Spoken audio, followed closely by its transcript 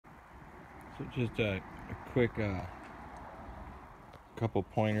So just a quick couple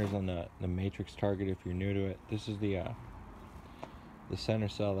pointers on the matrix target if you're new to it. This is the center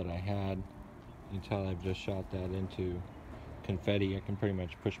cell that I had until I've just shot that into confetti. I can pretty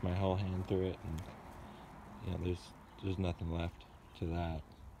much push my whole hand through it, and you know, there's nothing left to that.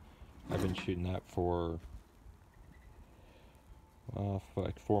 I've been shooting that for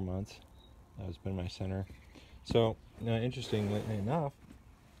like 4 months. That's been my center. So interestingly enough,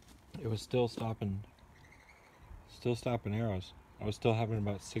 it was still stopping arrows. I was still having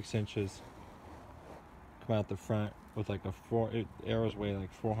about 6 inches come out the front with like arrows weigh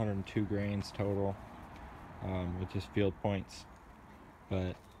like 402 grains total, with just field points.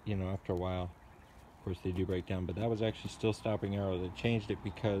 But you know, after a while, of course, they do break down. But that was actually still stopping arrows. I changed it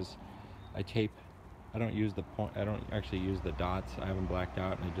because I don't use the point. I don't actually use the dots. I have them blacked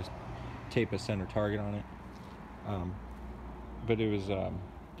out, and I just tape a center target on it. But it was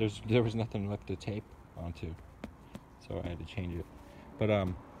there was nothing left to tape onto, so I had to change it. But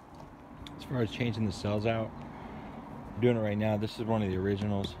as far as changing the cells out, I'm doing it right now. This is one of the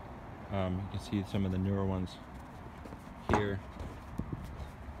originals. You can see some of the newer ones here.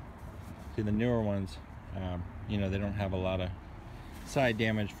 See, the newer ones, you know, they don't have a lot of side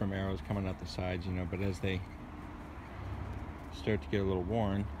damage from arrows coming out the sides, you know, but as they start to get a little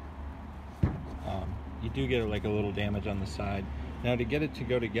worn, you do get like a little damage on the side. Now, to get it to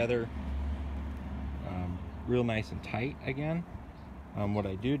go together real nice and tight again, what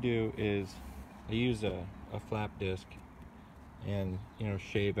I do is I use a flap disc and, you know,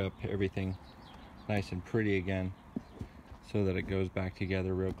 shave up everything nice and pretty again so that it goes back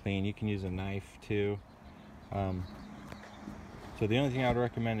together real clean. You can use a knife too. So the only thing I would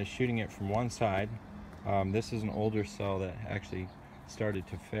recommend is shooting it from one side. This is an older cell that actually started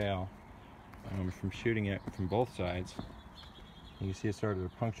to fail from shooting it from both sides. You can see it started to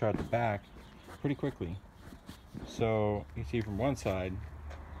puncture out the back pretty quickly. So you see from one side,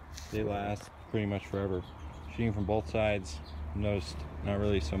 they last pretty much forever. Shooting from both sides, noticed not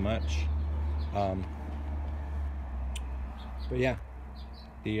really so much. But yeah,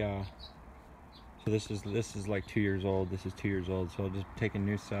 so this is like 2 years old. This is 2 years old. So I'll just take a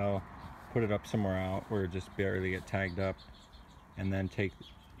new cell, put it up somewhere out where it just barely get tagged up, and then take,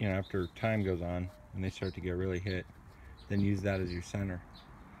 you know, after time goes on and they start to get really hit, then use that as your center.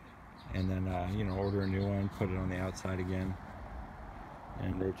 And then you know, order a new one, put it on the outside again,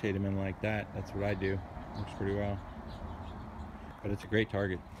 and rotate them in like that. That's what I do. Works pretty well. But it's a great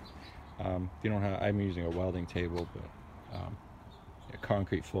target. If you don't have, I'm using a welding table, but a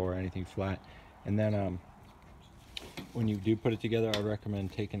concrete floor, anything flat. And then when you do put it together, I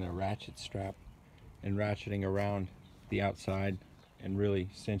recommend taking a ratchet strap and ratcheting around the outside and really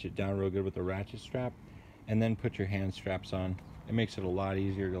cinch it down real good with the ratchet strap, and then put your hand straps on. It makes it a lot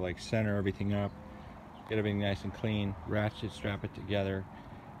easier to like center everything up, get everything nice and clean, ratchet strap it together,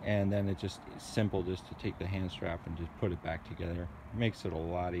 and then it's simple just to take the hand strap and just put it back together. It makes it a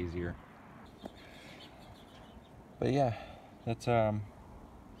lot easier. But yeah, that's I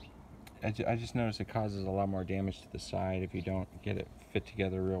just noticed it causes a lot more damage to the side if you don't get it fit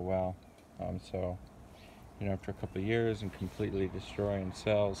together real well. So, you know, after a couple of years and completely destroying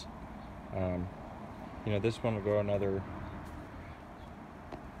cells, you know, this one will go another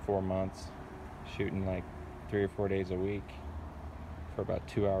 4 months, shooting like 3 or 4 days a week for about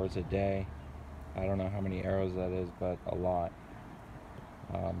 2 hours a day. I don't know how many arrows that is, but a lot.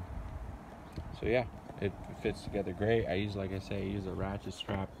 So yeah, it fits together great. Like I say, I use a ratchet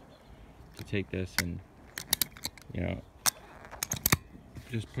strap to take this and, you know,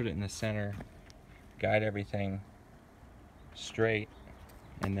 just put it in the center, guide everything straight,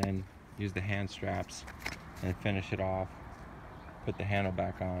 and then use the hand straps and finish it off, put the handle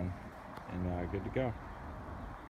back on, and good to go.